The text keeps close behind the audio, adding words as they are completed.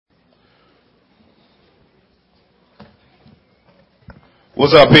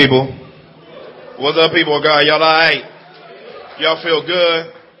What's up, people? What's up, people of God? Y'all all right? Y'all feel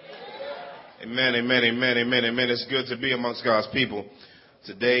good? Amen, amen, amen, amen, amen. It's good to be amongst God's people.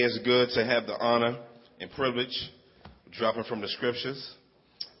 Today is good to have the honor and privilege of dropping from the scriptures.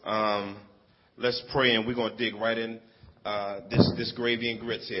 Let's pray, and we're going to dig right in this gravy and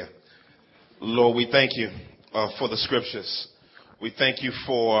grits here. Lord, we thank you for the scriptures. We thank you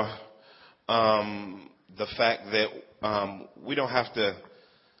for the fact that we don't have to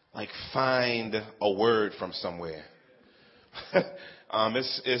find a word from somewhere.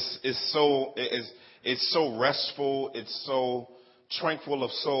 It's so restful. It's so tranquil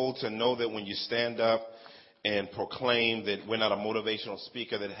of soul to know that when you stand up and proclaim that we're not a motivational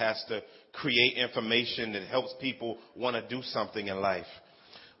speaker that has to create information that helps people want to do something in life.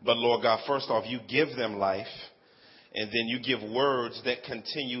 But Lord God, first off, you give them life, and then you give words that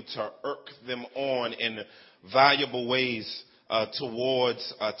continue to irk them on in valuable ways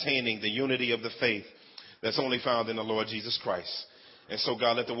towards attaining the unity of the faith that's only found in the Lord Jesus Christ. And so,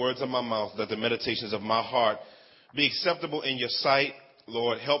 God, let the words of my mouth, let the meditations of my heart be acceptable in your sight.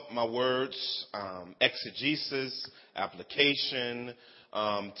 Lord, help my words, exegesis, application,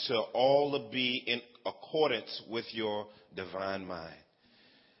 to all be in accordance with your divine mind.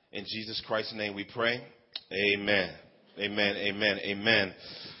 In Jesus Christ's name we pray. Amen. Amen. Amen. Amen.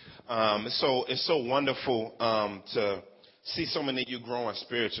 It's so wonderful to see so many of you growing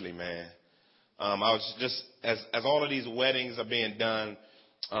spiritually, man. I was just, as all of these weddings are being done,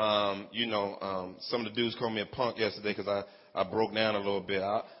 some of the dudes called me a punk yesterday because I broke down a little bit.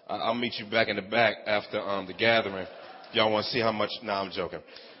 I'll meet you back in the back after the gathering. Y'all want to see how much? Nah, I'm joking.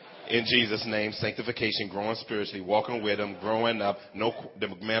 In Jesus' name, sanctification, growing spiritually, walking with him, growing up. No, the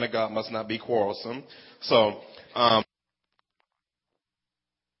man of God must not be quarrelsome. But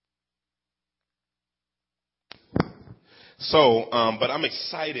I'm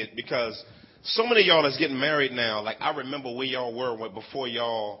excited because so many of y'all is getting married now. Like, I remember where y'all were before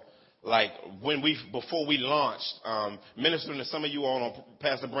y'all, before we launched, ministering to some of you all on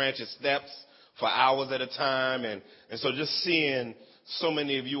Pastor Branch's steps for hours at a time. And so just seeing so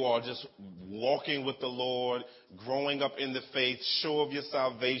many of you all just walking with the Lord, growing up in the faith, sure of your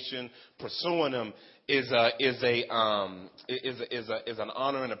salvation, pursuing him is an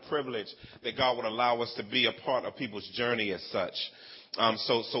honor and a privilege that God would allow us to be a part of people's journey as such.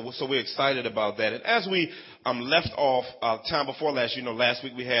 So we're excited about that. And as we left off time before last, last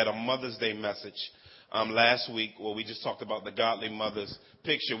week we had a Mother's Day message. Last week, we just talked about the godly mother's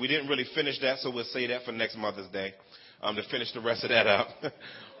picture. We didn't really finish that, so we'll say that for next Mother's Day to finish the rest of that up.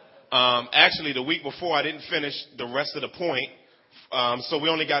 Actually, the week before, I didn't finish the rest of the point. So we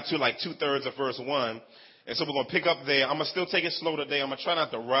only got to 2/3 of verse 1. And so we're going to pick up there. I'm going to still take it slow today. I'm going to try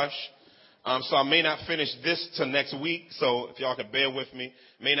not to rush. So I may not finish this till next week. So if y'all could bear with me,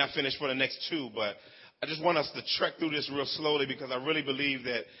 may not finish for the next 2, but I just want us to trek through this real slowly because I really believe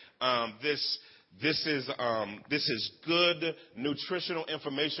that this is good nutritional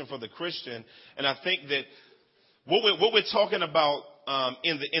information for the Christian. And I think that what we're talking about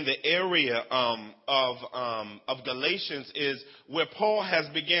in the area of Galatians is where Paul has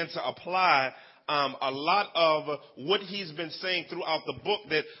begun to apply a lot of what he's been saying throughout the book,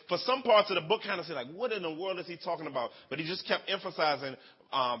 that for some parts of the book kind of say what in the world is he talking about? But he just kept emphasizing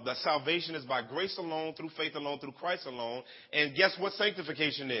that salvation is by grace alone, through faith alone, through Christ alone. And guess what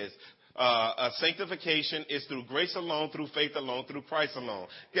sanctification is? Sanctification is through grace alone, through faith alone, through Christ alone.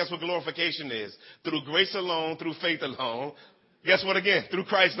 Guess what glorification is? Through grace alone, through faith alone. Guess what again? Through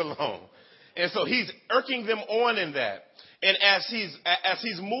Christ alone. And so he's irking them on in that. And as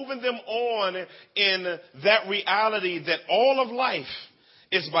he's moving them on in that reality that all of life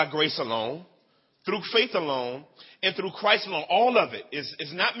is by grace alone, through faith alone, and through Christ alone, all of it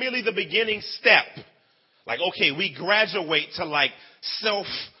is not merely the beginning step. We graduate to self,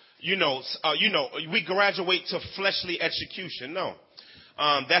 we graduate to fleshly execution. No.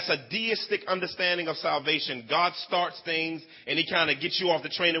 That's a deistic understanding of salvation. God starts things and he kind of gets you off the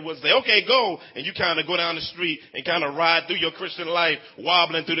train and will say, okay, go. And you kind of go down the street and kind of ride through your Christian life,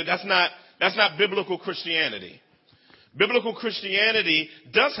 wobbling through it. That's not biblical Christianity. Biblical Christianity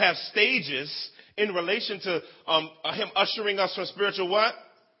does have stages in relation to him ushering us from spiritual what?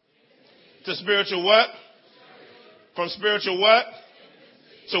 To spiritual what? From spiritual what?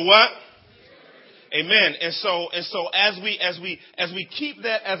 To what? Amen. And so as we keep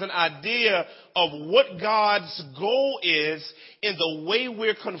that as an idea of what God's goal is in the way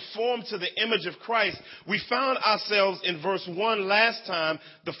we're conformed to the image of Christ, we found ourselves in verse 1 last time,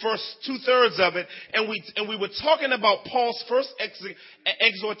 the first 2/3 of it, and we were talking about Paul's first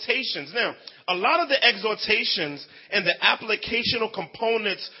exhortations. Now, a lot of the exhortations and the applicational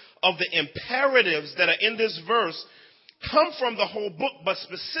components of the imperatives that are in this verse come from the whole book, but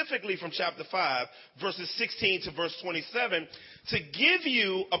specifically from chapter 5, verses 16 to verse 27, to give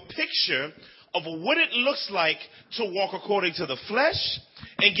you a picture of what it looks like to walk according to the flesh,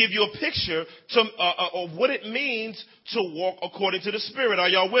 and give you a picture of what it means to walk according to the Spirit. Are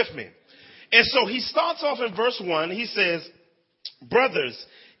y'all with me? And so he starts off in verse 1. He says, brothers,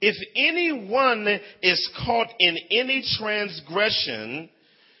 if anyone is caught in any transgression,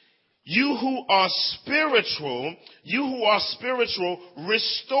 you who are spiritual,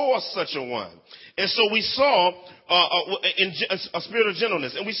 restore such a one. And so we saw in a spirit of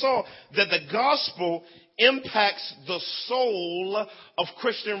gentleness, and we saw that the gospel impacts the soul of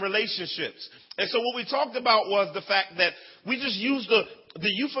Christian relationships. And so what we talked about was the fact that we just used the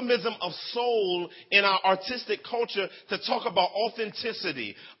euphemism of soul in our artistic culture to talk about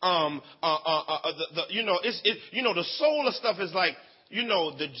authenticity. The soul of stuff is like,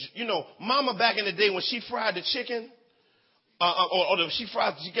 mama back in the day when she fried the chicken,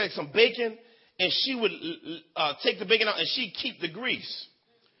 she got some bacon, and she would take the bacon out and she'd keep the grease.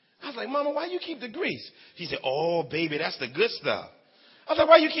 I was like, Mama, why you keep the grease? She said, oh, baby, that's the good stuff. I was like,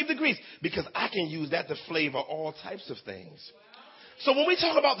 why you keep the grease? Because I can use that to flavor all types of things. So when we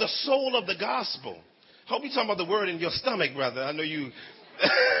talk about the soul of the gospel, I hope you're talking about the word in your stomach, brother. I know you.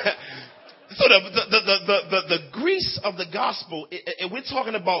 So the grease of the gospel, and we're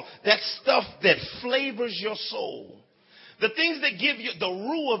talking about that stuff that flavors your soul. The things that give you the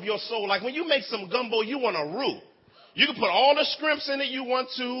roux of your soul. Like when you make some gumbo, you want a roux. You can put all the scrimps in it you want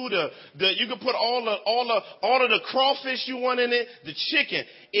to. You can put all of the crawfish you want in it, the chicken.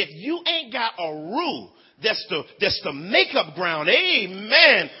 If you ain't got a roux, that's the makeup ground.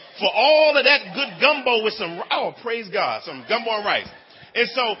 Amen. For all of that good gumbo with some, praise God, some gumbo and rice. And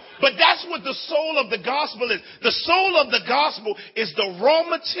so, but that's what the soul of the gospel is. The soul of the gospel is the raw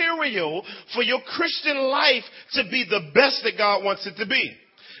material for your Christian life to be the best that God wants it to be.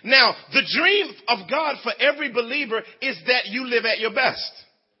 Now, the dream of God for every believer is that you live at your best.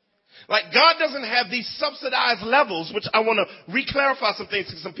 Like God doesn't have these subsidized levels, which I want to re-clarify some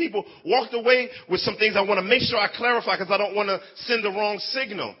things. Some people walked away with some things I want to make sure I clarify because I don't want to send the wrong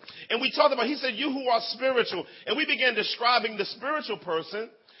signal. And we talked about, he said, you who are spiritual. And we began describing the spiritual person.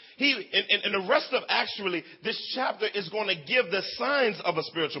 And the rest of actually this chapter is going to give the signs of a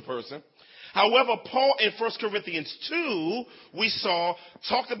spiritual person. However, Paul in 1 Corinthians 2, we saw,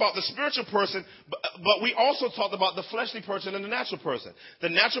 talked about the spiritual person, but we also talked about the fleshly person and the natural person. The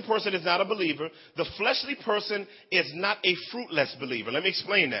natural person is not a believer. The fleshly person is not a fruitless believer. Let me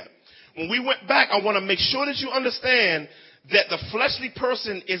explain that. When we went back, I want to make sure that you understand that the fleshly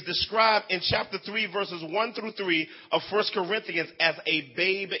person is described in chapter 3, verses 1 through 3 of 1 Corinthians as a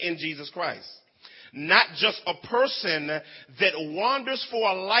babe in Jesus Christ. Not just a person that wanders for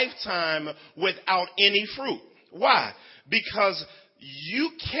a lifetime without any fruit. Why? Because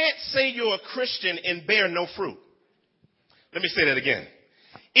you can't say you're a Christian and bear no fruit. Let me say that again.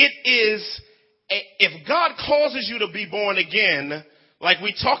 It is, if God causes you to be born again, like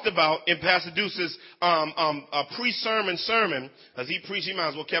we talked about in Pastor Deuce's pre-sermon sermon, as he preached, he might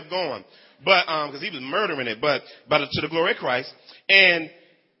as well kept going. But because he was murdering it, but to the glory of Christ. And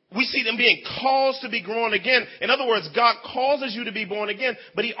we see them being caused to be grown again. In other words, God causes you to be born again,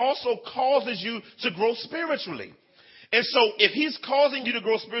 but he also causes you to grow spiritually. And so if he's causing you to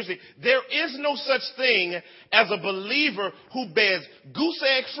grow spiritually, there is no such thing as a believer who bears goose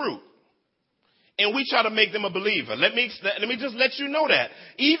egg fruit. And we try to make them a believer. Let me just let you know that.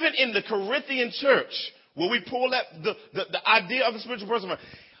 Even in the Corinthian church, where we pull that the idea of the spiritual person,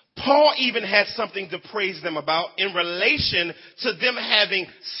 Paul even had something to praise them about in relation to them having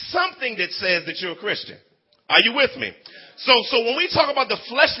something that says that you're a Christian. Are you with me? So when we talk about the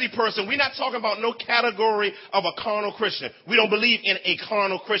fleshly person, we're not talking about no category of a carnal Christian. We don't believe in a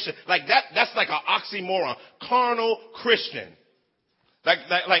carnal Christian. Like that's like an oxymoron. Carnal Christian.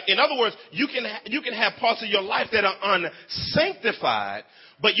 Like in other words, you can have parts of your life that are unsanctified,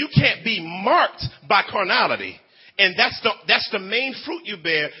 but you can't be marked by carnality. And that's the main fruit you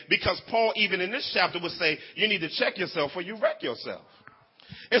bear, because Paul, even in this chapter, would say you need to check yourself or you wreck yourself.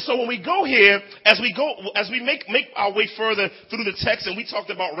 And so when we go here, as we make our way further through the text, and we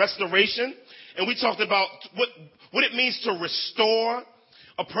talked about restoration, and we talked about what it means to restore.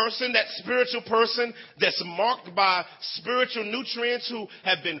 A person, that spiritual person that's marked by spiritual nutrients, who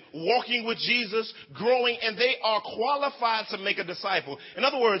have been walking with Jesus, growing, and they are qualified to make a disciple. In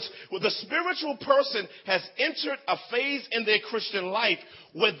other words, the spiritual person has entered a phase in their Christian life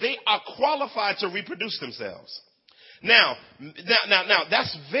where they are qualified to reproduce themselves. Now,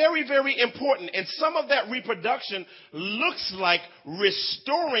 that's very, very important. And some of that reproduction looks like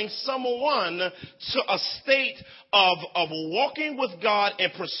restoring someone to a state of walking with God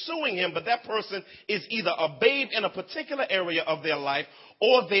and pursuing Him. But that person is either a babe in a particular area of their life,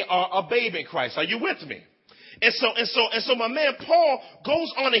 or they are a babe in Christ. Are you with me? And so my man Paul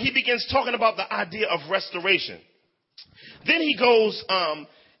goes on and he begins talking about the idea of restoration. Then he goes,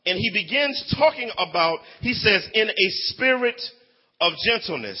 and he begins talking about, he says, in a spirit of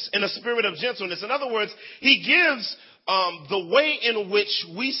gentleness. In a spirit of gentleness. In other words, he gives the way in which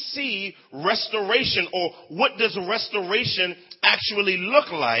we see restoration, or what does restoration actually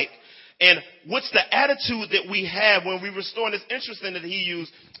look like, and what's the attitude that we have when we restore. And it's interesting that he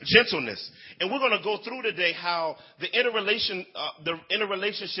used gentleness. And we're going to go through today how the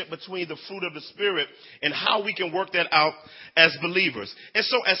interrelationship between the fruit of the Spirit and how we can work that out as believers. And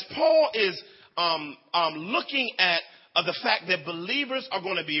so as Paul is looking at the fact that believers are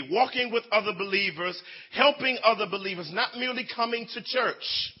going to be walking with other believers, helping other believers, not merely coming to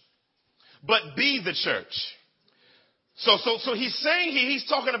church, but be the church. So he's saying he's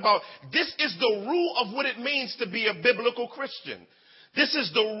talking about, this is the rule of what it means to be a biblical Christian. This is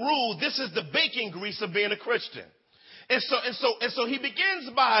the rule. This is the baking grease of being a Christian. And so he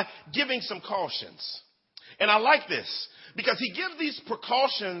begins by giving some cautions. And I like this because he gives these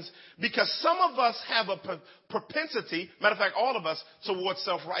precautions because some of us have a propensity, matter of fact, all of us, towards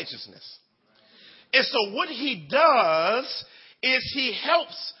self-righteousness. And so what he does is he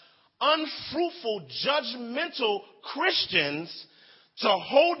helps unfruitful, judgmental Christians to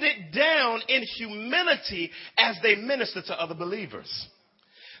hold it down in humility as they minister to other believers,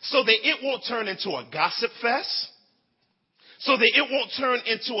 so that it won't turn into a gossip fest, so that it won't turn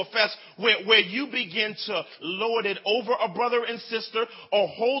into a fest where you begin to lord it over a brother and sister, or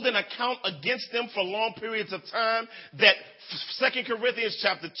hold an account against them for long periods of time that 2 Corinthians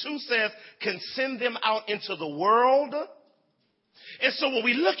chapter 2 says can send them out into the world. And so when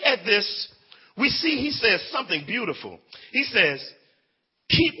we look at this, we see he says something beautiful. He says,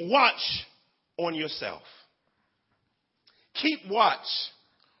 keep watch on yourself. Keep watch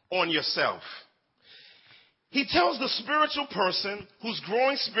on yourself. He tells the spiritual person who's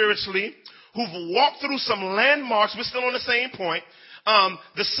growing spiritually, who've walked through some landmarks, we're still on the same point,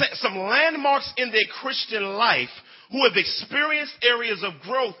 some landmarks in their Christian life, who have experienced areas of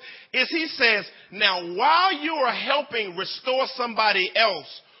growth, is he says, now while you are helping restore somebody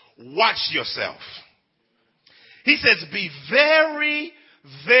else, watch yourself. He says, be very,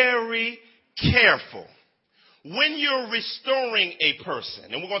 very careful when you're restoring a person.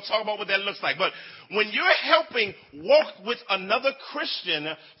 And we're going to talk about what that looks like. But when you're helping walk with another Christian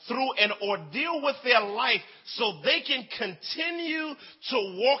through an ordeal with their life so they can continue to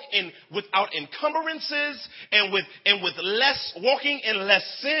walk without encumbrances and with less walking in less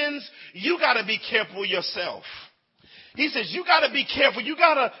sins, you got to be careful yourself. He says, you got to be careful. You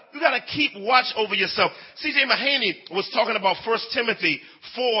got to keep watch over yourself. C.J. Mahaney was talking about 1 Timothy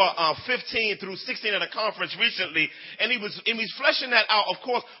 4:15 through 16 at a conference recently, and he's fleshing that out. Of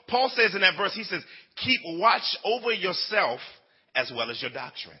course, Paul says in that verse, he says, keep watch over yourself as well as your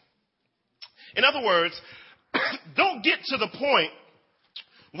doctrine. In other words, don't get to the point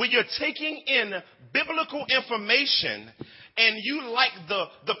where you're taking in biblical information and you like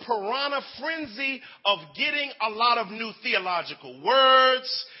the piranha frenzy of getting a lot of new theological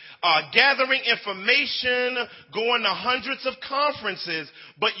words, gathering information, going to hundreds of conferences,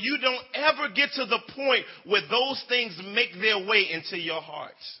 but you don't ever get to the point where those things make their way into your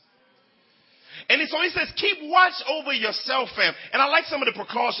heart. And so he says, keep watch over yourself, fam. And I like some of the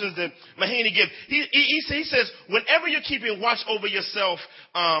precautions that Mahaney gives. He says, whenever you're keeping watch over yourself,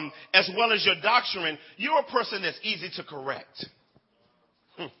 as well as your doctrine, you're a person that's easy to correct.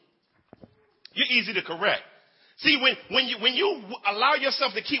 You're easy to correct. See, when you allow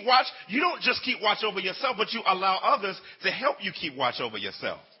yourself to keep watch, you don't just keep watch over yourself, but you allow others to help you keep watch over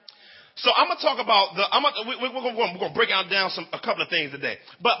yourself. So I'm going to talk about we're going to break down a couple of things today.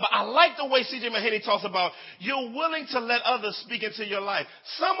 But I like the way C.J. Mahaney talks about you're willing to let others speak into your life.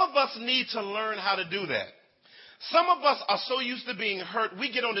 Some of us need to learn how to do that. Some of us are so used to being hurt, we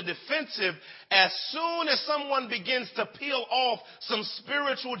get on the defensive as soon as someone begins to peel off some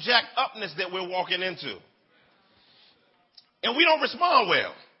spiritual jacked upness that we're walking into. And we don't respond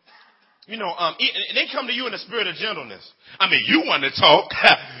well. They come to you in the spirit of gentleness. I mean, you want to talk.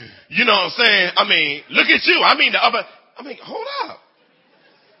 You know what I'm saying? I mean, look at you. Hold up.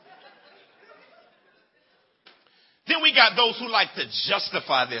 Then we got those who like to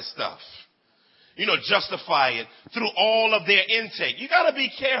justify their stuff. Justify it through all of their intake. You got to be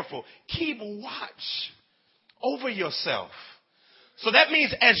careful. Keep watch over yourself. So that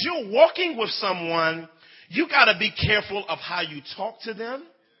means as you're walking with someone, you got to be careful of how you talk to them,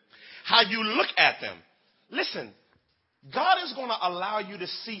 how you look at them. Listen, God is going to allow you to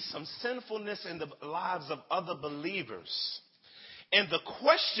see some sinfulness in the lives of other believers. And the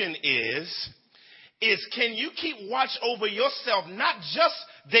question is can you keep watch over yourself, not just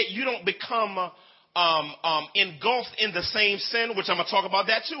that you don't become engulfed in the same sin, which I'm going to talk about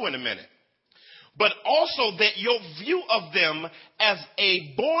that too in a minute, but also that your view of them as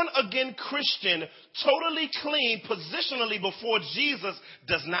a born-again Christian, totally clean, positionally before Jesus,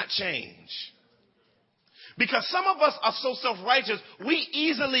 does not change. Because some of us are so self-righteous, we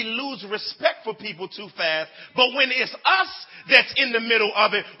easily lose respect for people too fast. But when it's us that's in the middle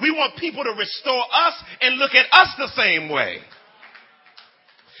of it, we want people to restore us and look at us the same way.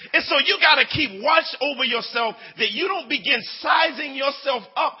 And so you got to keep watch over yourself that you don't begin sizing yourself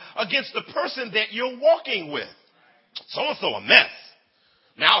up against the person that you're walking with. So-and-so a mess.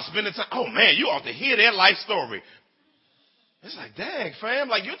 Now I'll spend the time, oh man, you ought to hear their life story. It's like, dang, fam,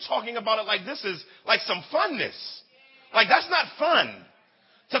 like you're talking about it like this is like some funness. Like that's not fun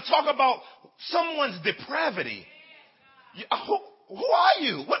to talk about someone's depravity. Who are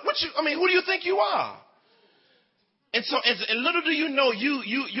you? Who do you think you are? And so, and little do you know,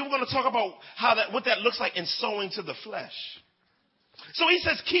 you're going to talk about what that looks like in sowing to the flesh. So he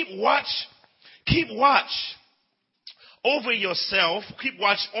says, keep watch over yourself, keep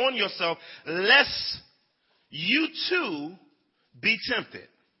watch on yourself, lest you too be tempted.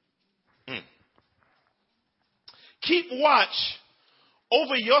 Keep watch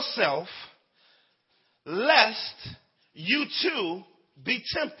over yourself, lest you too be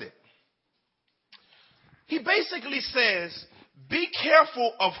tempted. He basically says, be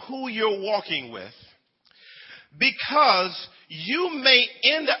careful of who you're walking with, because you may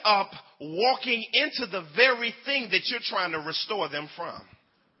end up walking into the very thing that you're trying to restore them from.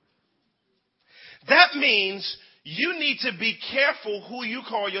 That means you need to be careful who you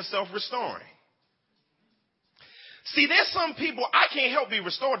call yourself restoring. See, there's some people, I can't help be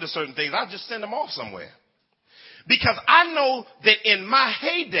restored to certain things. I just send them off somewhere. Because I know that in my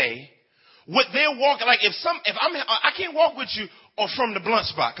heyday, what they're walking, like I can't walk with you or from the blunt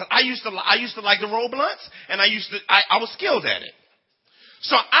spot. Cause I used to like to roll blunts, and I was skilled at it.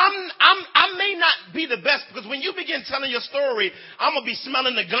 So I may not be the best, because when you begin telling your story, I'm gonna be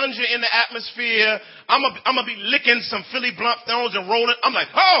smelling the ganja in the atmosphere. I'm gonna be licking some Philly blunt stones and rolling. I'm like,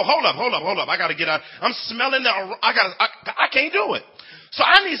 oh, hold up. I gotta get out. I'm smelling I can't do it. So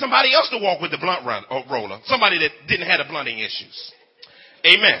I need somebody else to walk with the blunt roller. Somebody that didn't have the blunting issues.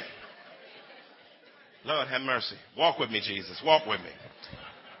 Amen. Lord have mercy. Walk with me, Jesus. Walk with me.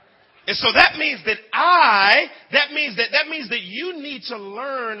 And so that means that you need to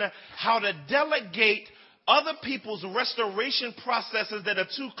learn how to delegate other people's restoration processes that are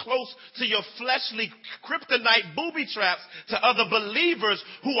too close to your fleshly kryptonite booby traps to other believers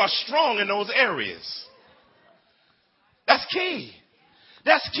who are strong in those areas. That's key.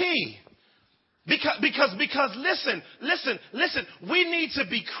 That's key. Because listen, we need to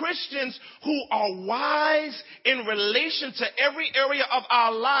be Christians who are wise in relation to every area of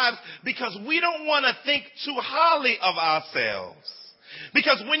our lives, because we don't want to think too highly of ourselves.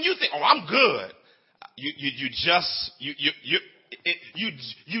 Because when you think, oh, I'm good, you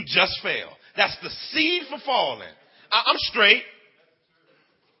just fail. That's the seed for falling. I'm straight.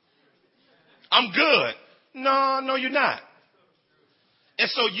 I'm good. No, you're not. And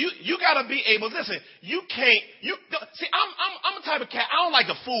so you got to be able, listen, I'm the type of cat, I don't like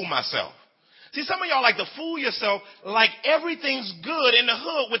to fool myself. See, some of y'all like to fool yourself like everything's good in the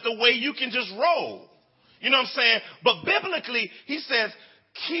hood with the way you can just roll. You know what I'm saying? But biblically, he says,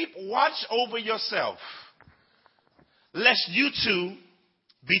 keep watch over yourself, lest you too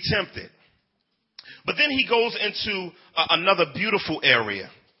be tempted. But then he goes into another beautiful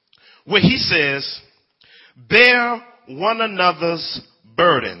area where he says, bear one another's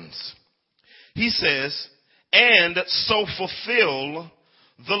burdens. He says, and so fulfill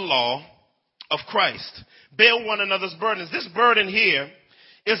the law of Christ. Bear one another's burdens. This burden here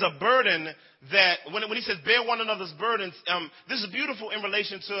is a burden that when he says bear one another's burdens, this is beautiful in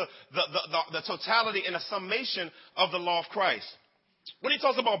relation to the totality and a summation of the law of Christ. when he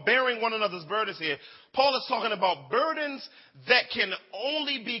talks about bearing one another's burdens here, Paul is talking about burdens that can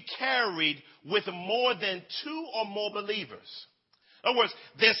only be carried with more than two or more believers. In other words,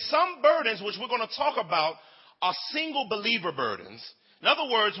 there's some burdens which we're going to talk about are single believer burdens. In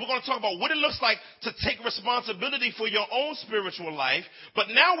other words, we're going to talk about what it looks like to take responsibility for your own spiritual life. But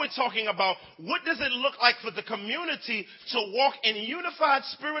now we're talking about what does it look like for the community to walk in unified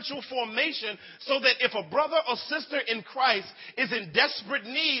spiritual formation so that if a brother or sister in Christ is in desperate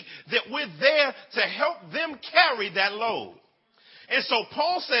need, that we're there to help them carry that load. And so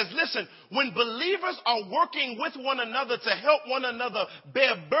Paul says, listen, when believers are working with one another to help one another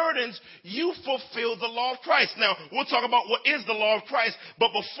bear burdens, you fulfill the law of Christ. Now, we'll talk about what is the law of Christ.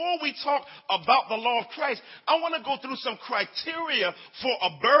 But before we talk about the law of Christ, I want to go through some criteria for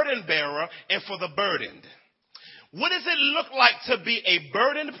a burden bearer and for the burdened. What does it look like to be a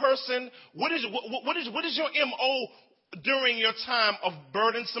burdened person? What is your MO during your time of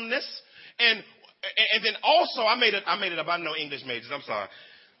burdensomeness? And then also, I made it up. I know English majors. I'm sorry.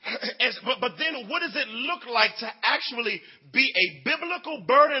 But then what does it look like to actually be a biblical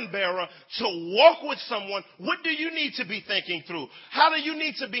burden bearer, to walk with someone? What do you need to be thinking through? How do you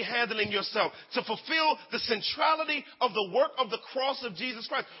need to be handling yourself to fulfill the centrality of the work of the cross of Jesus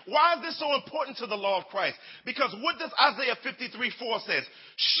Christ? Why is this so important to the law of Christ? Because what does Isaiah 53:4 says?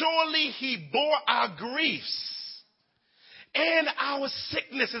 Surely he bore our griefs and our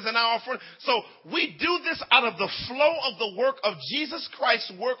sicknesses and our offering. So we do this out of the flow of the work of Jesus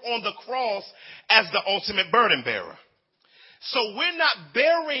Christ's work on the cross as the ultimate burden bearer. So we're not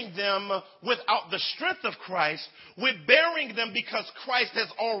bearing them without the strength of Christ. We're bearing them because Christ has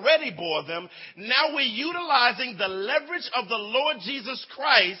already bore them. Now we're utilizing the leverage of the Lord Jesus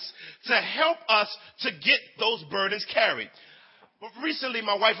Christ to help us to get those burdens carried. Recently,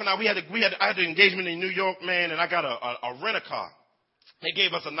 my wife and I had an engagement in New York, man, and I got a rent-a-car. They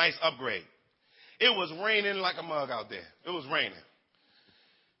gave us a nice upgrade. It was raining like a mug out there. It was raining.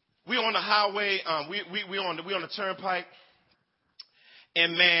 We on the highway. We on the turnpike,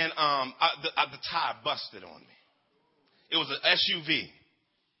 and man, the tire busted on me. It was an SUV.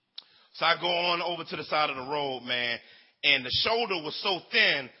 So I go on over to the side of the road, man, and the shoulder was so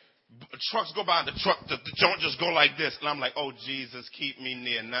thin. Trucks go by, the joint just go like this. And I'm like, oh, Jesus, keep me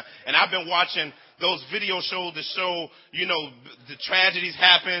near. Now, and I've been watching those video shows that show, the tragedies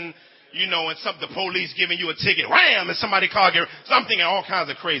happen, and the police giving you a ticket. Wham! And somebody car get. So I'm thinking all kinds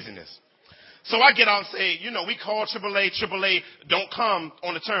of craziness. So I get out and say, we call AAA. AAA don't come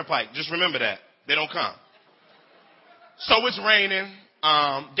on the turnpike. Just remember that. They don't come. So it's raining.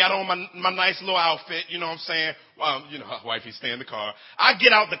 Got on my nice little outfit, you know what I'm saying? Wifey stay in the car. I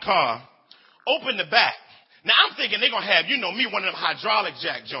get out the car, open the back. Now I'm thinking they're going to have, me, one of them hydraulic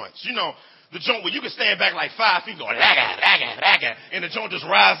jack joints. The joint where you can stand back like 5 feet going, ragga, and the joint just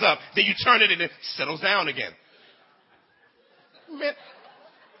rise up. Then you turn it and it settles down again. Man,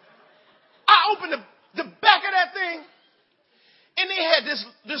 I opened the back of that thing, and they had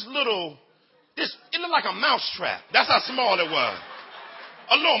this little, it looked like a mouse trap. That's how small it was.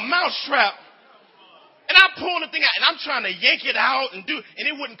 A little mouse trap. And I pulled the thing out, and I'm trying to yank it out and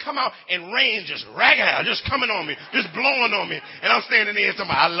it wouldn't come out, and rain just just coming on me, just blowing on me. And I'm standing there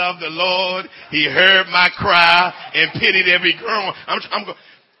talking, I love the Lord. He heard my cry and pitied every groan. And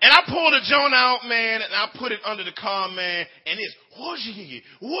I pulled the joint out, man, and I put it under the car, man, and it's whooshie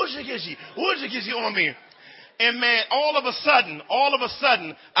on me. And man, all of a sudden,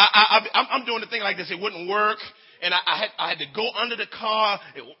 I'm doing the thing like this. It wouldn't work. And I had to go under the car,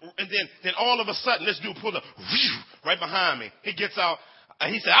 and then all of a sudden, this dude pulled up right behind me. He gets out.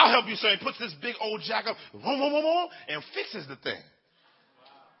 He said, I'll help you, sir. He puts this big old jack up, and fixes the thing.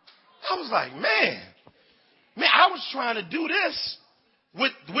 I was like, man, I was trying to do this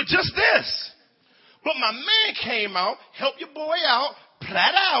with just this. But my man came out, helped your boy out,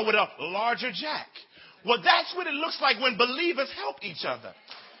 plat out with a larger jack. Well, that's what it looks like when believers help each other.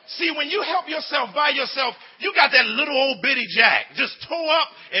 See, when you help yourself by yourself, you got that little old bitty jack just tore up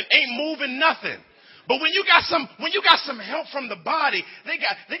and ain't moving nothing. But when you got some help from the body, they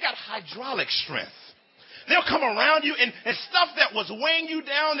got hydraulic strength. They'll come around you and stuff that was weighing you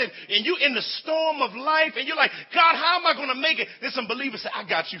down and you in the storm of life and you're like, God, how am I going to make it? Then some believers say, I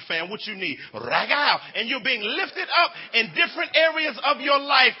got you, fam. What you need? Raga. And you're being lifted up in different areas of your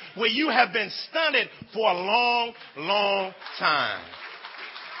life where you have been stunted for a long, long time.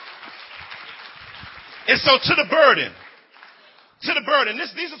 And so to the burden,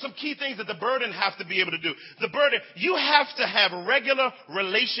 these are some key things that the burden have to be able to do. The burden, you have to have regular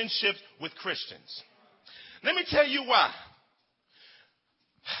relationships with Christians. Let me tell you why.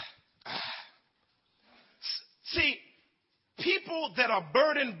 See, people that are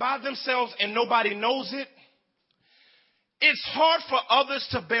burdened by themselves and nobody knows it, it's hard for others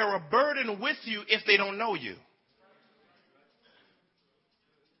to bear a burden with you if they don't know you.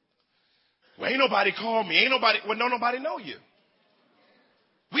 Well, ain't nobody called me. Nobody know you.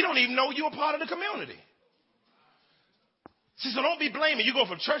 We don't even know you're a part of the community. See, so don't be blaming. You go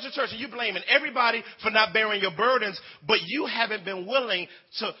from church to church and you're blaming everybody for not bearing your burdens, but you haven't been willing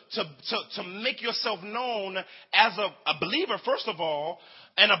to make yourself known as a believer, first of all,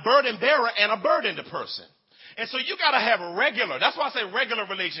 and a burden bearer and a burdened person. And so you got to have regular, that's why I say regular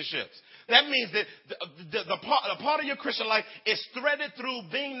relationships. That means that the part of your Christian life is threaded through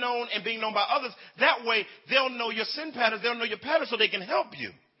being known and being known by others. That way, they'll know your sin patterns, they'll know your patterns so they can help you.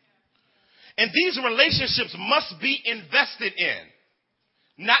 And these relationships must be invested in,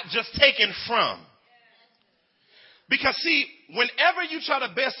 not just taken from. Because see, whenever you try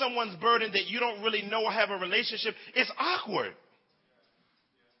to bear someone's burden that you don't really know or have a relationship, it's awkward.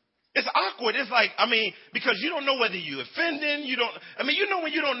 It's awkward. It's like, because you don't know whether you're offending, you know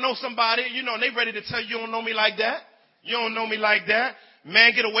when you don't know somebody, and they ready to tell you don't know me like that. You don't know me like that.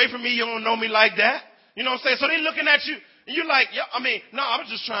 Man, get away from me, you don't know me like that. You know what I'm saying? So they looking at you. And you're like, no, I was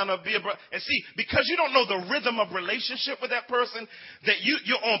just trying to be a brother. And see, because you don't know the rhythm of relationship with that person, that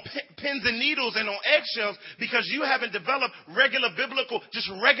you're on pins and needles and on eggshells because you haven't developed regular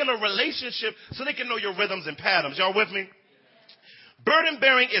relationship so they can know your rhythms and patterns. Y'all with me? Burden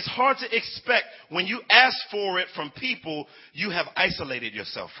bearing is hard to expect when you ask for it from people you have isolated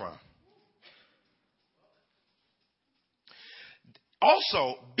yourself from.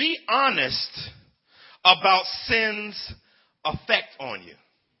 Also, be honest about sin's effect on you.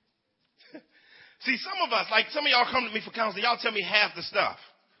 See, some of us, like some of y'all come to me for counseling, y'all tell me half the stuff.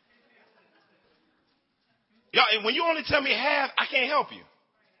 Y'all, when you only tell me half, I can't help you.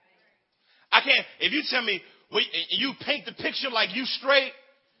 I can't. If you tell me, you paint the picture like you straight,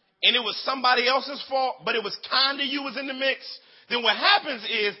 and it was somebody else's fault, but it was kind of you was in the mix, then what happens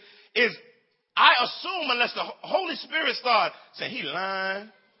is I assume, unless the Holy Spirit starts saying, he lying.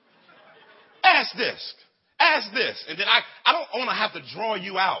 Ask this. And then I don't want to have to draw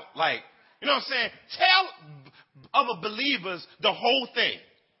you out. Like, you know what I'm saying? Tell other believers the whole thing.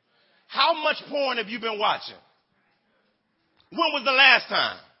 How much porn have you been watching? When was the last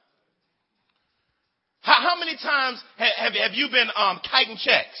time? How many times have you been kiting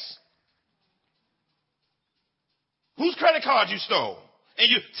checks? Whose credit card you stole? And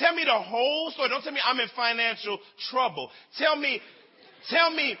you tell me the whole story. Don't tell me I'm in financial trouble. Tell me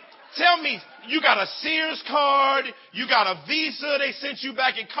you got a Sears card, you got a Visa they sent you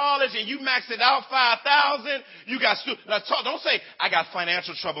back in college and you maxed it out 5,000. You got don't say I got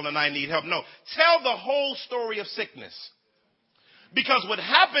financial trouble and I need help. No, tell the whole story of sickness. Because what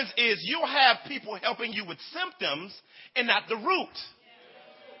happens is you'll have people helping you with symptoms and not the root.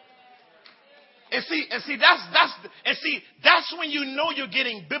 And see, that's when you know you're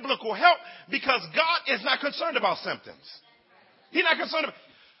getting biblical help, because God is not concerned about symptoms. He's not concerned about.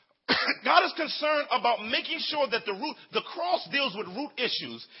 God is concerned about making sure that the cross deals with root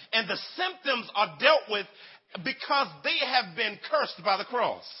issues and the symptoms are dealt with because they have been cursed by the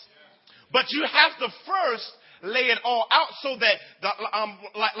cross. But you have to first lay it all out so that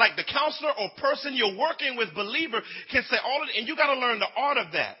like the counselor or person you're working with, believer, can say all of it, and you got to learn the art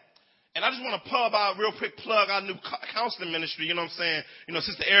of that. And I just want to plug our new counseling ministry. You know what I'm saying?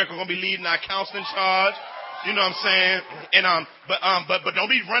 Sister Erica going to be leading our counseling charge. You know what I'm saying? And but don't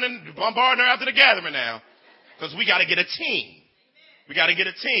be bombarding her after the gathering now, because we got to get a team. We got to get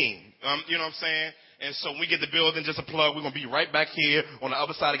a team. You know what I'm saying? And so when we get the building, just a plug, we're gonna be right back here on the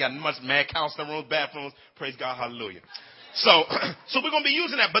other side. I got much mad counseling rooms, bathrooms. Praise God, hallelujah. So we're gonna be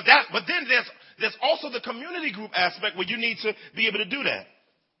using that. But then there's also the community group aspect where you need to be able to do that.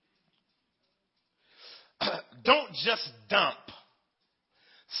 Don't just dump.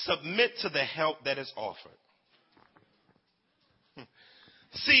 Submit to the help that is offered.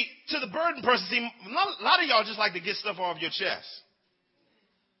 See, to the burden person, a lot of y'all just like to get stuff off your chest.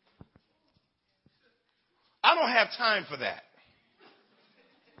 I don't have time for that.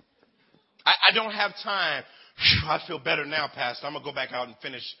 I don't have time. I feel better now, Pastor. I'm going to go back out and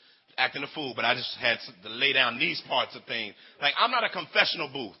finish acting a fool, but I just had to lay down these parts of things. Like, I'm not a confessional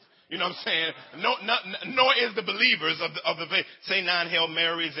booth. You know what I'm saying? Nor is the believers of the faith. Say 9 Hail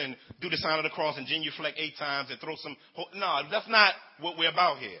Marys and do the sign of the cross and genuflect 8 times and throw some. No, that's not what we're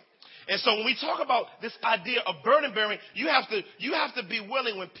about here. And so when we talk about this idea of burden bearing, you have to be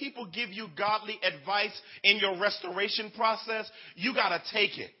willing, when people give you godly advice in your restoration process, you got to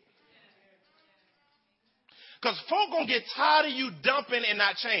take it. Because folk going to get tired of you dumping and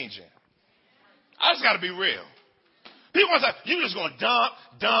not changing. I just got to be real. People want to say, you're just going to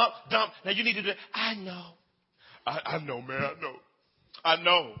dump. Now you need to do it. I know. I know, man. I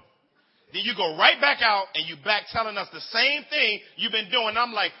know. Then you go right back out and you back telling us the same thing you've been doing.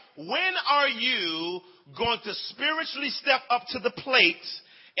 I'm like, when are you going to spiritually step up to the plate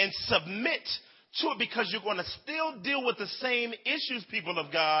and submit to it? Because you're going to still deal with the same issues, people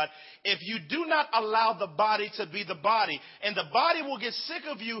of God, if you do not allow the body to be the body. And the body will get sick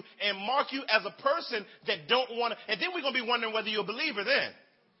of you and mark you as a person that don't want to. And then we're going to be wondering whether you're a believer then.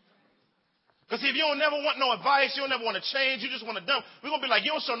 Because if you don't never want no advice, you don't never want to change, you just want to dump, we're going to be like,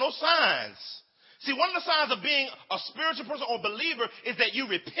 you don't show no signs. See, one of the signs of being a spiritual person or believer is that you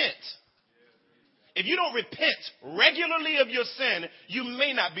repent. If you don't repent regularly of your sin, you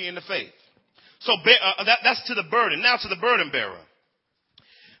may not be in the faith. So that's to the burden. Now to the burden bearer.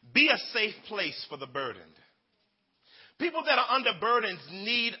 Be a safe place for the burdened. People that are under burdens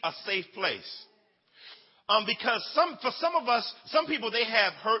need a safe place. Because for some of us, some people, they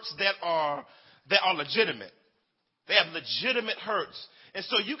have hurts that are legitimate. They have legitimate hurts. And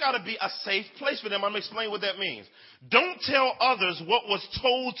so you got to be a safe place for them. I'm going to explain what that means. Don't tell others what was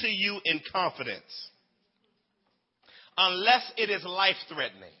told to you in confidence unless it is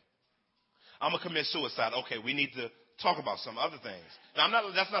life-threatening. I'm going to commit suicide. Okay, we need to talk about some other things. Now,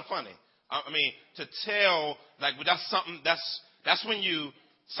 that's not funny. I mean, to tell, like, that's something, that's when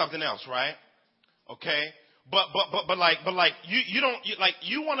something else, right? Okay? But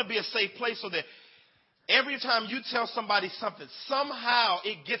you want to be a safe place so that every time you tell somebody something, somehow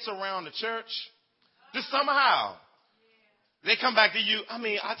it gets around the church. Just somehow. They come back to you. I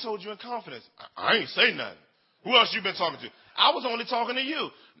mean, I told you in confidence. I ain't say nothing. Who else you been talking to? I was only talking to you.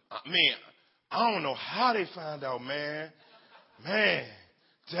 I mean, I don't know how they found out, man. Man,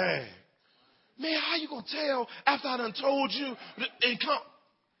 dang. Man, how you going to tell after I done told you?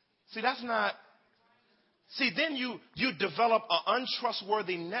 See, that's not. See, then you develop an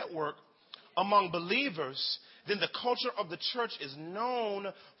untrustworthy network among believers. Then the culture of the church is known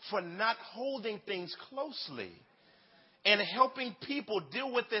for not holding things closely and helping people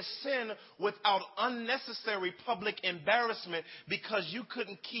deal with their sin without unnecessary public embarrassment because you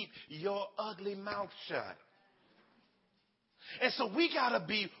couldn't keep your ugly mouth shut. And so we got to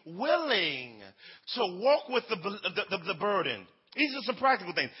be willing to walk with the burden. These are some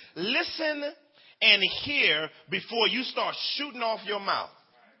practical things. Listen and hear before you start shooting off your mouth.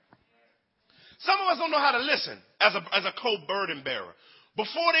 Some of us don't know how to listen as a co-burden bearer.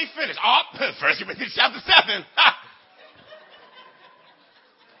 Before they finish, 1 Corinthians chapter 7.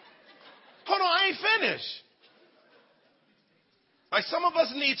 Hold on, I ain't finished. Like some of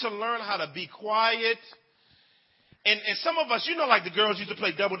us need to learn how to be quiet. And some of us, like the girls used to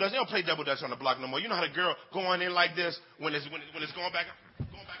play double dutch. They don't play double dutch on the block no more. You know how the girl going in like this when it's going back and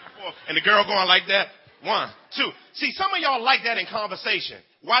forth, and the girl going like that. 1, 2. See, some of y'all like that in conversation.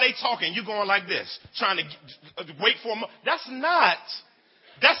 While they talking, you going like this, trying to wait for them. That's not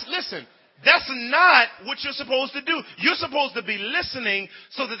what you're supposed to do. You're supposed to be listening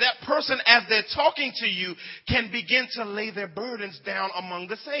so that person, as they're talking to you, can begin to lay their burdens down among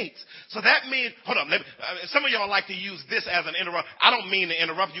the saints. So that means, hold on, some of y'all like to use this as an interrupt. I don't mean to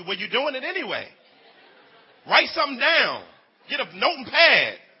interrupt you when you're doing it anyway. Write something down. Get a note and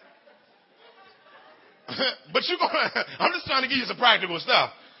pad. But I'm just trying to give you some practical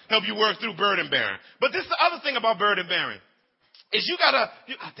stuff. Help you work through burden bearing. But this is the other thing about burden bearing. Is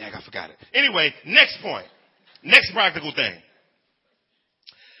dang, I forgot it. Anyway, next point. Next practical thing.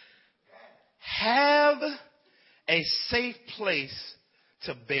 Have a safe place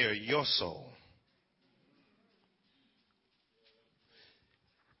to bear your soul.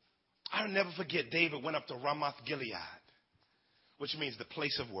 I'll never forget David went up to Ramoth Gilead, which means the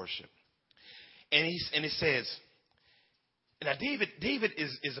place of worship. And it says, now David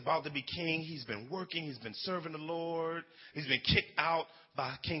is about to be king. He's been working. He's been serving the Lord. He's been kicked out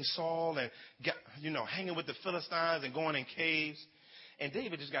by King Saul and got, hanging with the Philistines and going in caves. And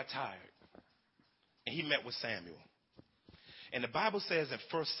David just got tired. And he met with Samuel. And the Bible says in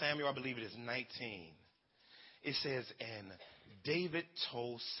 1 Samuel, I believe it is 19, it says, and David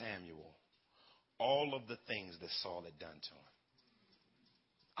told Samuel all of the things that Saul had done to him.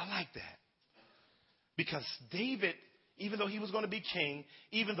 I like that. Because David, even though he was going to be king,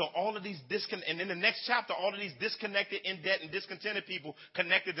 even though all of these and in the next chapter, all of these disconnected, in debt, and discontented people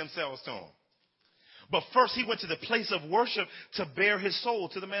connected themselves to him. But first he went to the place of worship to bear his soul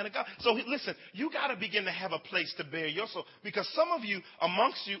to the man of God. So listen, you got to begin to have a place to bear your soul. Because some of you,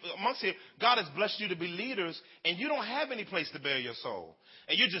 amongst here, God has blessed you to be leaders, and you don't have any place to bear your soul.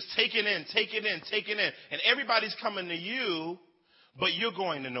 And you're just taking in. And everybody's coming to you, but you're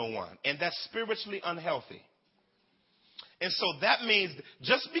going to no one. And that's spiritually unhealthy. And so that means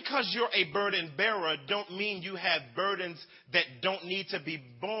just because you're a burden bearer don't mean you have burdens that don't need to be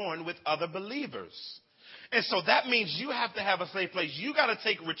borne with other believers. And so that means you have to have a safe place. You got to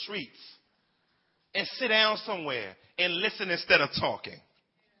take retreats and sit down somewhere and listen instead of talking.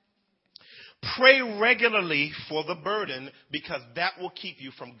 Pray regularly for the burden because that will keep you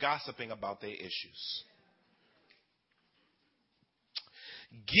from gossiping about their issues.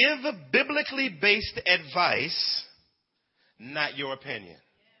 Give biblically based advice, not your opinion.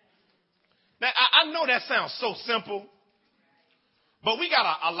 Now, I know that sounds so simple, but we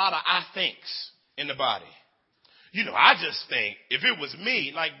got a lot of I thinks in the body. You know, I just think if it was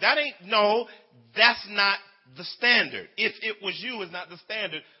me, like that's not the standard. If it was you is not the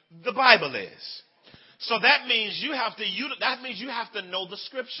standard. The Bible is. So that means you have to know the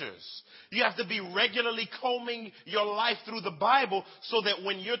scriptures. You have to be regularly combing your life through the Bible so that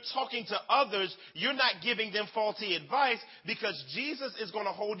when you're talking to others, you're not giving them faulty advice because Jesus is going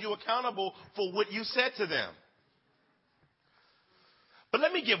to hold you accountable for what you said to them. But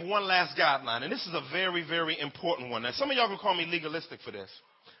let me give one last guideline, and this is a very, very important one. Now, some of y'all can call me legalistic for this,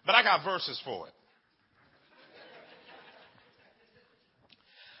 but I got verses for it.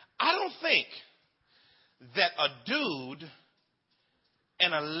 I don't think that a dude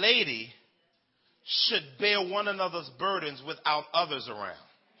and a lady should bear one another's burdens without others around.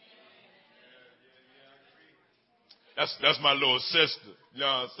 That's my little sister. You know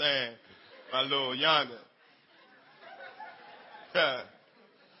what I'm saying? My little yonder.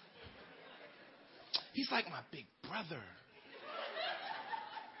 He's like my big brother.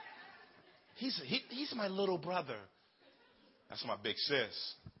 He's my little brother. That's my big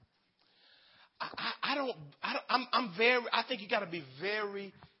sis. I think you got to be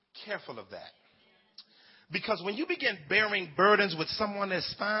very careful of that. Because when you begin bearing burdens with someone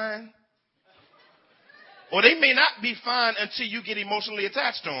that's fine, or they may not be fine until you get emotionally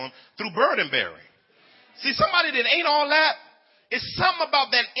attached to them through burden bearing. See, somebody that ain't all that, it's something about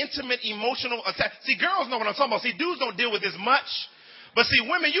that intimate emotional attach. See, girls know what I'm talking about. See, dudes don't deal with this much. But see,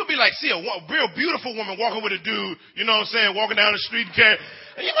 women, you'll be like, see a real beautiful woman walking with a dude, you know what I'm saying, walking down the street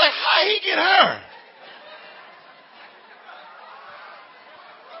and you're like, how he get her?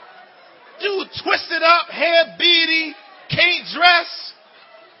 Dude twisted up, hair beady, can't dress.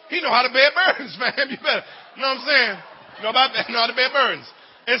 He know how to bear burdens, man. You better, you know what I'm saying? Know how to bear burdens.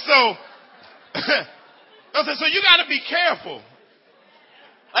 And so, so you got to be careful.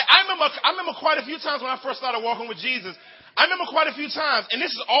 Like I remember quite a few times when I first started walking with Jesus. I remember quite a few times, and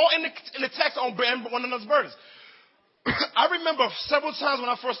this is all in the text on bearing one another's burdens. I remember several times when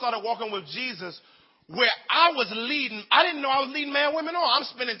I first started walking with Jesus where I was leading. I didn't know I was leading man, women on. I'm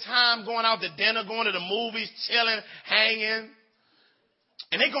spending time going out to dinner, going to the movies, chilling, hanging.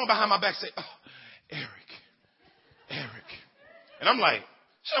 And they going behind my back say, oh, Eric. And I'm like,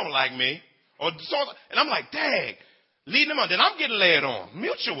 she don't like me. And I'm like, dang, leading them on. Then I'm getting led on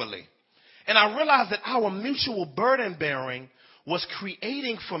mutually. And I realized that our mutual burden bearing was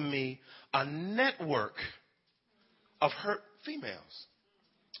creating for me a network of hurt females.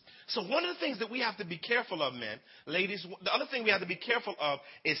 So one of the things that we have to be careful of, men, ladies, the other thing we have to be careful of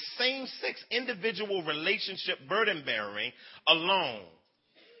is same-sex individual relationship burden bearing alone.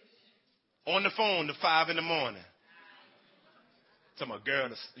 On the phone to 5 in the morning. To my girl,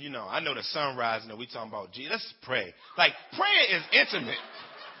 you know, I know the sun rising and we talking about, gee, let's pray. Like, prayer is intimate.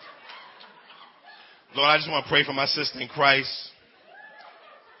 Lord, I just want to pray for my sister in Christ.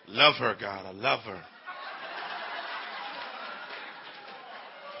 Love her, God. I love her.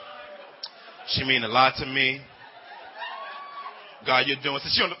 She mean a lot to me. God, you're doing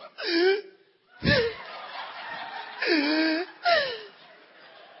so.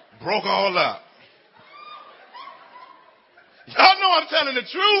 Broke all up. Y'all know I'm telling the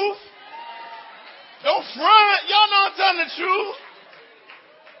truth. Don't front. Y'all know I'm telling the truth.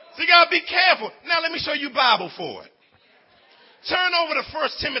 So you got to be careful. Now let me show you Bible for it. Turn over to 1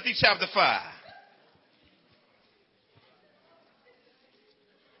 Timothy chapter 5.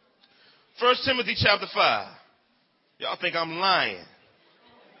 1 Timothy chapter 5. Y'all think I'm lying.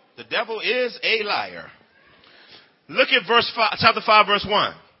 The devil is a liar. Look at chapter 5, verse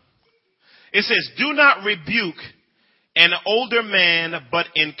 1. It says, do not rebuke an older man, but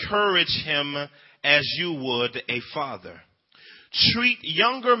encourage him as you would a father. Treat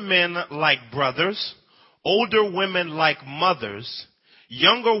younger men like brothers, older women like mothers,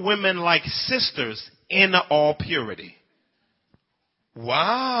 younger women like sisters in all purity.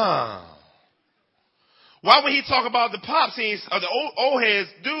 Wow. Why would he talk about the pops, or the old heads,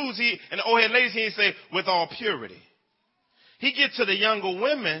 dudes, and the old head ladies, he didn't say with all purity. He get to the younger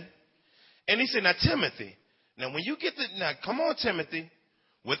women, and he said, now Timothy, Now, when you get now, come on, Timothy,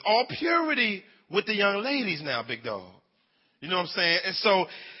 with all purity with the young ladies now, big dog. You know what I'm saying? And so,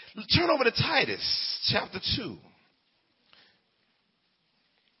 turn over to Titus chapter 2.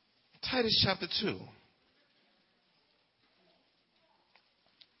 Titus chapter 2.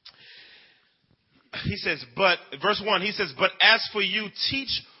 He says, but, verse 1, he says, but as for you,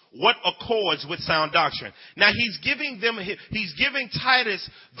 teach what accords with sound doctrine. Now he's giving Titus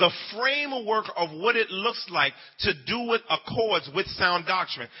the framework of what it looks like to do what accords with sound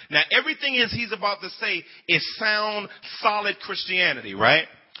doctrine. Now everything he's about to say is sound, solid Christianity, right?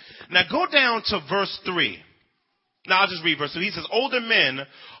 Now go down to verse 3. Now I'll just read verse 3. He says, older men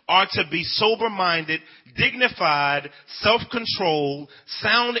are to be sober-minded, dignified, self-controlled,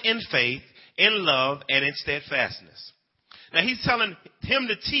 sound in faith, in love, and in steadfastness. Now he's telling him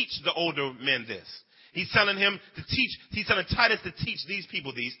to teach the older men this. He's telling Titus to teach these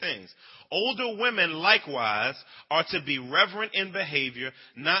people these things. Older women likewise are to be reverent in behavior,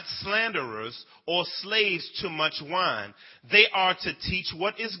 not slanderers or slaves to much wine. They are to teach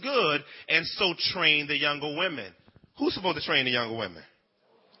what is good and so train the younger women. Who's supposed to train the younger women?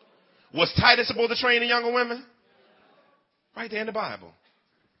 Was Titus supposed to train the younger women? Right there in the Bible.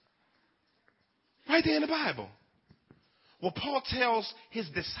 Right there in the Bible. Well, Paul tells his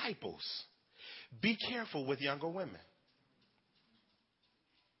disciples, be careful with younger women.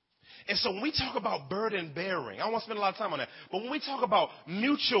 And so when we talk about burden bearing, I don't want to spend a lot of time on that, but when we talk about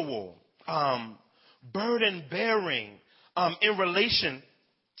mutual burden bearing in relation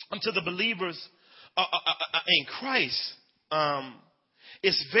to the believers in Christ,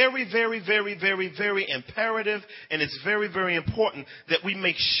 it's very, very, very, very, very imperative, and it's very, very important that we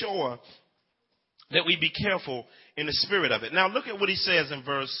make sure that we be careful in the spirit of it. Now look at what he says in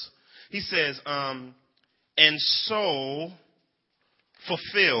verse. He says, and so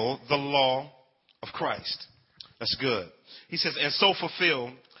fulfill the law of Christ. That's good. He says, and so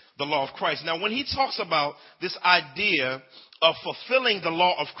fulfill the law of Christ. Now when he talks about this idea of fulfilling the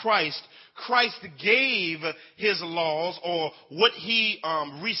law of Christ, Christ gave his laws, or what he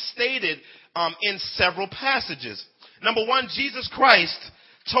restated in several passages. Number one, Jesus Christ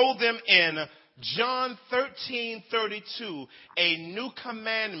told them in John 13:32, a new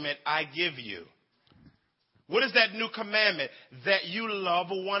commandment I give you. What is that new commandment? That you love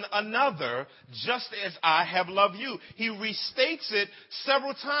one another just as I have loved you. He restates it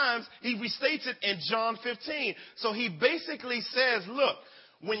several times. He restates it in John 15. So he basically says, look,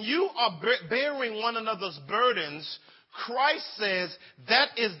 when you are bearing one another's burdens, Christ says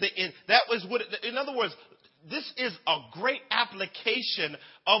in other words, this is a great application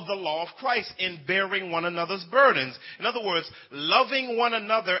of the law of Christ in bearing one another's burdens. In other words, loving one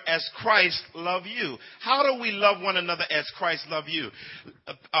another as Christ loved you. How do we love one another as Christ loved you?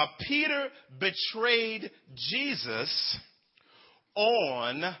 Peter betrayed Jesus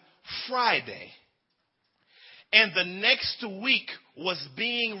on Friday. And the next week was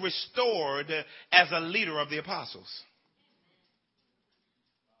being restored as a leader of the apostles.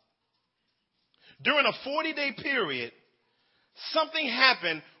 During a 40-day period, something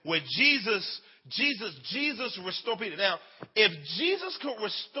happened where Jesus restored Peter. Now, if Jesus could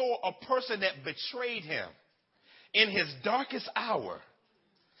restore a person that betrayed him in his darkest hour,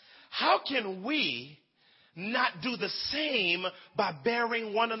 how can we not do the same by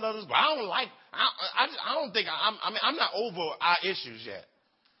bearing one another's? I'm not over our issues yet.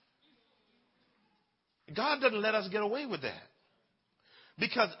 God doesn't let us get away with that.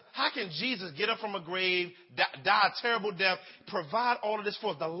 Because how can Jesus get up from a grave, die a terrible death, provide all of this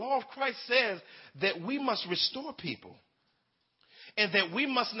for us? The law of Christ says that we must restore people. And that we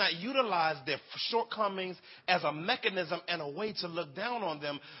must not utilize their shortcomings as a mechanism and a way to look down on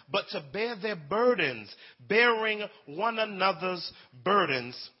them, but to bear their burdens, bearing one another's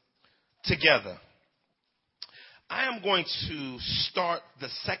burdens together. I am going to start the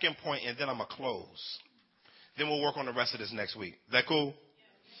second point, and then I'm going to close. Then we'll work on the rest of this next week. Is that cool?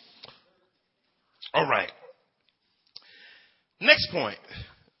 All right. Next point.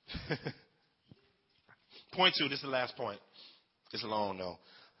 Point 2. This is the last point. It's long, though.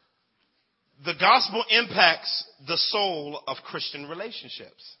 The gospel impacts the soul of Christian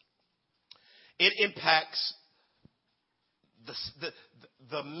relationships. It impacts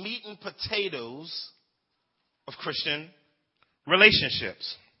the meat and potatoes of Christian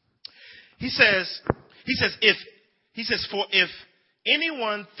relationships. He says, for if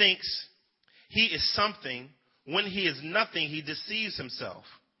anyone thinks he is something when he is nothing, he deceives himself.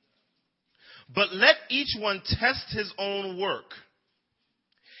 But let each one test his own work,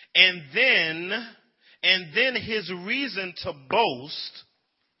 and then his reason to boast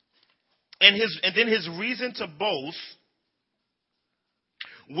And then his reason to boast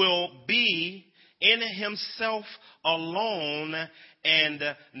will be in himself alone and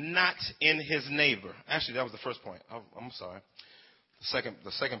not in his neighbor. Actually, that was the first point. I'm sorry.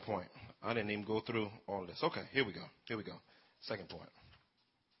 The second point. I didn't even go through all of this. Okay, here we go. Second point.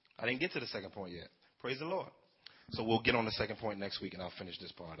 I didn't get to the second point yet. Praise the Lord. So we'll get on the second point next week, and I'll finish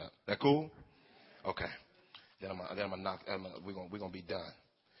this part up. That cool? Okay. Then I'm gonna knock. We're gonna be done.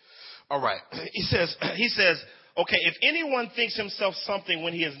 All right. He says, okay, if anyone thinks himself something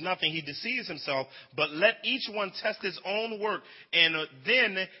when he is nothing, he deceives himself. But let each one test his own work, and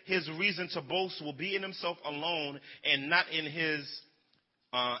then his reason to boast will be in himself alone, and not in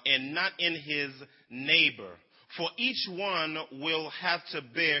his neighbor. For each one will have to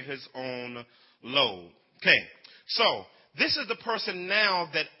bear his own load. Okay. So this is the person now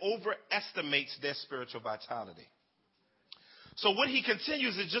that overestimates their spiritual vitality. So what he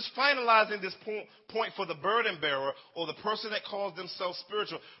continues is just finalizing this point for the burden bearer or the person that calls themselves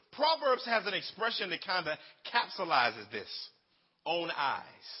spiritual. Proverbs has an expression that kind of capsulizes this. Own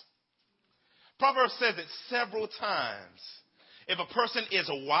eyes. Proverbs says it several times. If a person is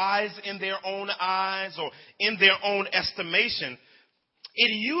wise in their own eyes or in their own estimation,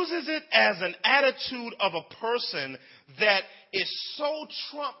 it uses it as an attitude of a person that is so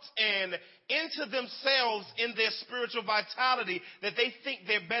trumped and into themselves in their spiritual vitality that they think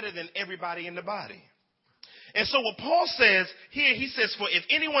they're better than everybody in the body. And so what Paul says here, he says, for if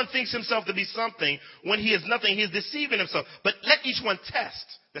anyone thinks himself to be something when he is nothing, he is deceiving himself. But let each one test.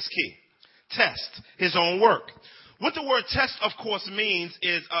 That's key. Test his own work. What the word test, of course, means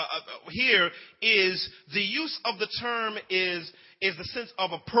is here is the use of the term is the sense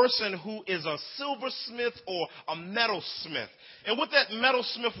of a person who is a silversmith or a metalsmith. And what that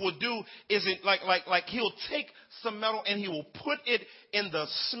metalsmith will do is like he'll take some metal and he will put it in the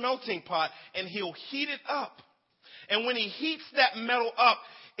smelting pot and he'll heat it up. And when he heats that metal up,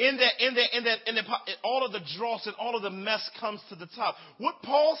 in that pot, all of the dross and all of the mess comes to the top. What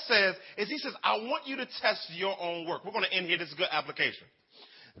Paul says is he says, I want you to test your own work. We're going to end here. This is a good application.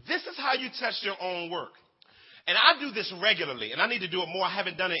 This is how you test your own work. And I do this regularly, and I need to do it more. I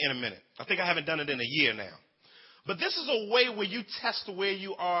haven't done it in a minute. I think I haven't done it in a year now. But this is a way where you test where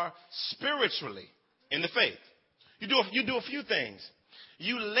you are spiritually in the faith. You do a few things.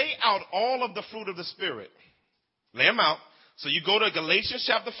 You lay out all of the fruit of the Spirit. Lay them out. So you go to Galatians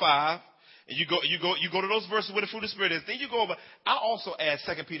chapter 5, and you go to those verses where the fruit of the Spirit is. Then you go over. I also add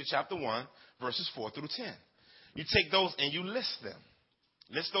 2 Peter chapter 1, verses 4 through 10. You take those and you list them.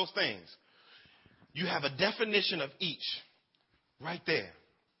 List those things. You have a definition of each right there.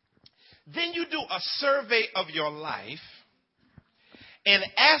 Then you do a survey of your life and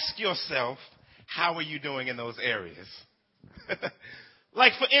ask yourself, how are you doing in those areas?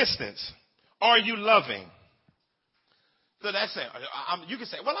 Like, for instance, are you loving? So that's it. You can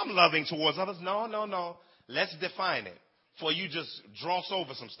say, well, I'm loving towards others. No. Let's define it. For you just dross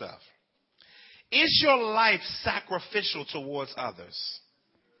over some stuff. Is your life sacrificial towards others?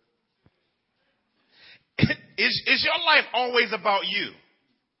 Is your life always about you?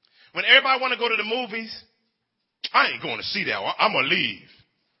 When everybody want to go to the movies, I ain't going to see that. I'm going to leave.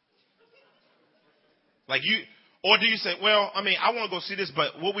 Like you, or do you say, well, I mean, I want to go see this,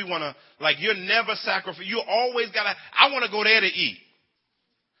 but what we want to, like, you're never sacrifice. You always got to, I want to go there to eat.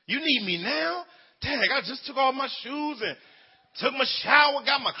 You need me now? Dang, I just took off my shoes and took my shower,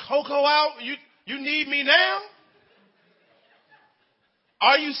 got my cocoa out. You need me now?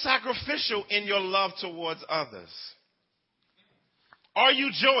 Are you sacrificial in your love towards others? Are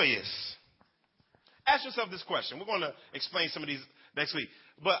you joyous? Ask yourself this question. We're going to explain some of these next week.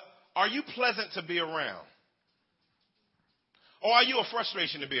 But are you pleasant to be around? Or are you a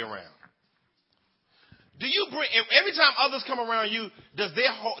frustration to be around? Do you bring, every time others come around you, does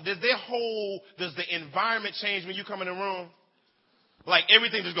the environment change when you come in the room? Like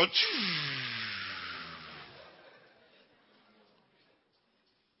everything just goes.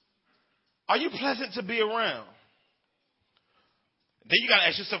 Are you pleasant to be around? Then you got to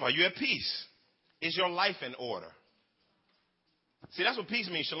ask yourself, are you at peace? Is your life in order? See, that's what peace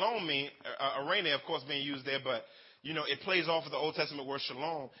means. Shalom means, arena, of course, being used there, but, you know, it plays off of the Old Testament word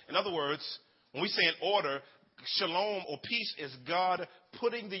shalom. In other words, when we say in order, shalom or peace is God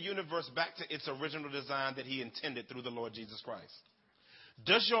putting the universe back to its original design that he intended through the Lord Jesus Christ.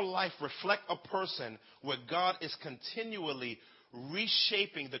 Does your life reflect a person where God is continually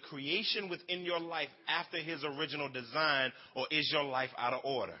reshaping the creation within your life after his original design, or is your life out of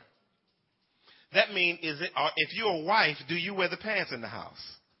order? That means, if you're a wife, do you wear the pants in the house?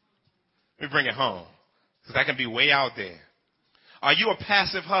 Let me bring it home, because that can be way out there. Are you a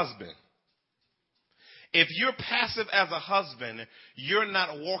passive husband? If you're passive as a husband, you're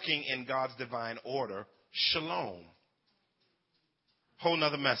not walking in God's divine order. Shalom. Whole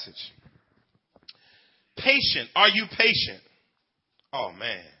nother message. Patient. Are you patient? Oh,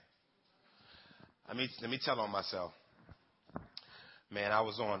 man. Let me tell on myself. Man, I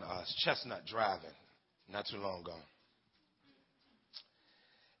was on Chestnut driving not too long ago.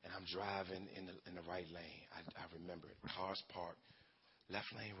 And I'm driving in the right lane. I remember it. Cars parked.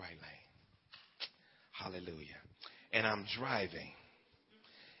 Left lane, right lane. Hallelujah. And I'm driving.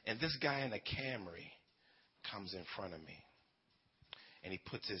 And this guy in a Camry comes in front of me. And he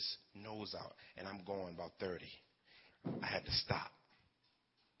puts his nose out. And I'm going about 30. I had to stop.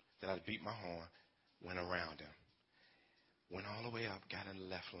 Then I beat my horn. Went around him. Went all the way up. Got in the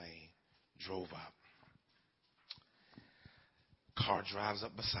left lane. Drove up. Car drives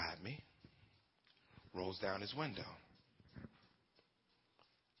up beside me. Rolls down his window.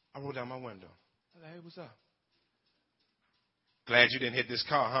 I rolled down my window. I said, hey, what's up? Glad you didn't hit this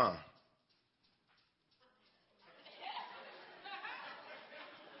car, huh?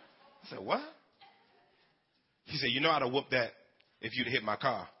 I said, what? He said, you know I'd have whooped that if you'd hit my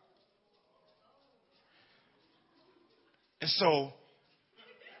car. And so,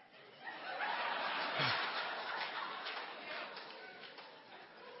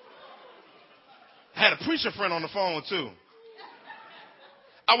 I had a preacher friend on the phone too.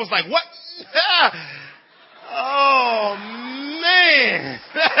 I was like, what? Oh, man.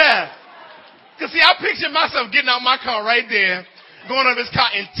 Because see, I pictured myself getting out my car right there, going up his car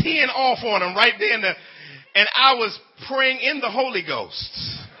and teeing off on him right there. And I was praying in the Holy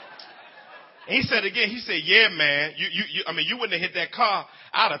Ghost. And he said again, he said, yeah, man, you wouldn't have hit that car.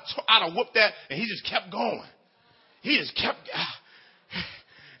 I'd have whooped that. And he just kept going. He just kept,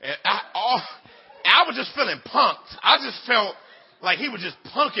 and I was just feeling punked. I just felt like he was just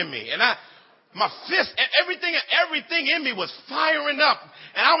punking me. And my fist, everything in me was firing up.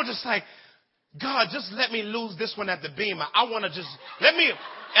 And I was just like, God, just let me lose this one at the Beamer. I want to just, let me,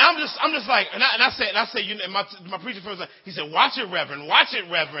 and I'm just like, and I said, you know, and my preacher friend was like, he said, watch it, Reverend. And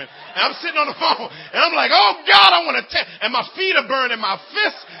I'm sitting on the phone, and I'm like, oh God, I want to and my feet are burning, my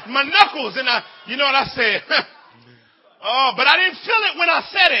fists, my knuckles, and you know what I said? Oh, but I didn't feel it when I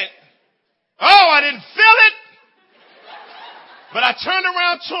said it. Oh, I didn't feel it. But I turned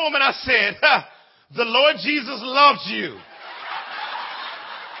around to him and I said, the Lord Jesus loves you.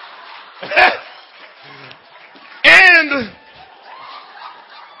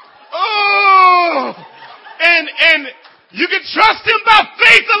 And you can trust him by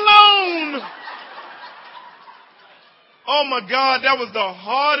faith alone. Oh my God, that was the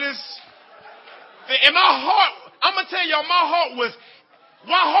hardest thing. And my heart, I'm going to tell y'all, my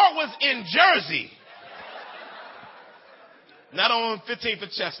heart was in Jersey. Not on 15th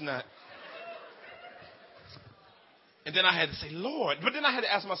and Chestnut. And then I had to say, Lord, but then I had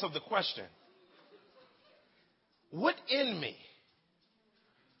to ask myself the question, what in me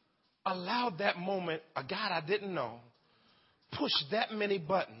allowed that moment, a God I didn't know, push that many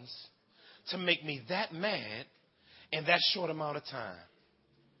buttons to make me that mad in that short amount of time?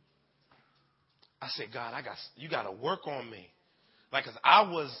 I said, God, you got to work on me. Like, 'cause I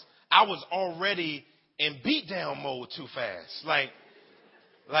was already in beatdown mode too fast. And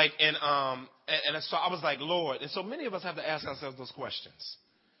so I was like, Lord. And so many of us have to ask ourselves those questions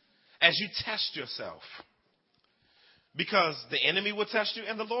as you test yourself, because the enemy will test you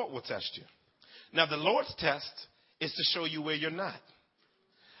and the Lord will test you. Now, the Lord's test is to show you where you're not.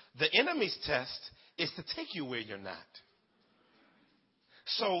 The enemy's test is to take you where you're not.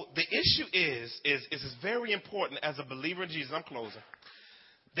 So the issue is very important as a believer in Jesus. I'm closing.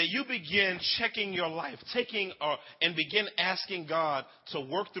 That you begin checking your life, and begin asking God to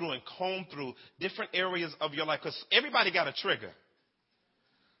work through and comb through different areas of your life. Because everybody got a trigger.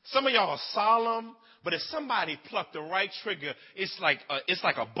 Some of y'all are solemn, but if somebody plucked the right trigger, it's like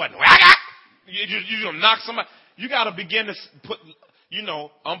a button. You gonna knock somebody. You got to begin to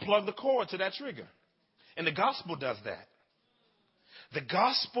unplug the cord to that trigger. And the gospel does that. The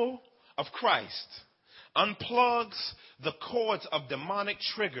gospel of Christ unplugs the cords of demonic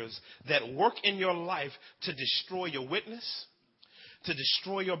triggers that work in your life to destroy your witness, to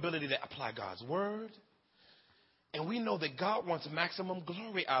destroy your ability to apply God's word. And we know that God wants maximum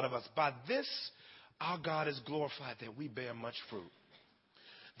glory out of us. By this, our God is glorified, that we bear much fruit,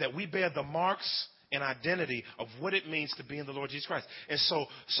 that we bear the marks and identity of what it means to be in the Lord Jesus Christ. And so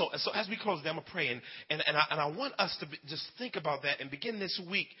as we close, I'm going to pray. And I want us to just think about that and begin this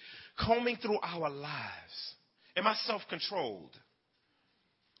week combing through our lives. Am I self-controlled?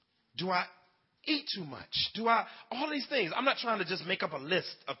 Do I eat too much? All these things? I'm not trying to just make up a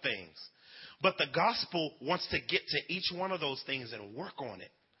list of things. But the gospel wants to get to each one of those things and work on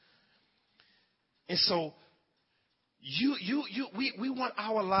it. And so we want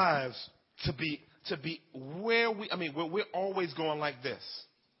our lives to be where we're always going like this.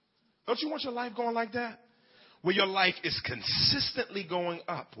 Don't you want your life going like that? Where your life is consistently going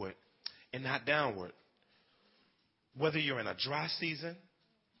upward and not downward. Whether you're in a dry season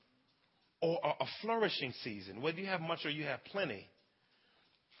or a flourishing season, whether you have much or you have plenty,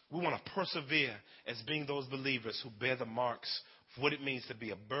 we want to persevere as being those believers who bear the marks of what it means to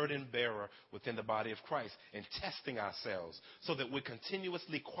be a burden bearer within the body of Christ and testing ourselves so that we're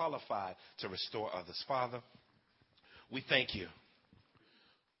continuously qualified to restore others. Father, we thank you.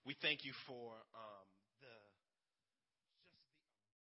 We thank you for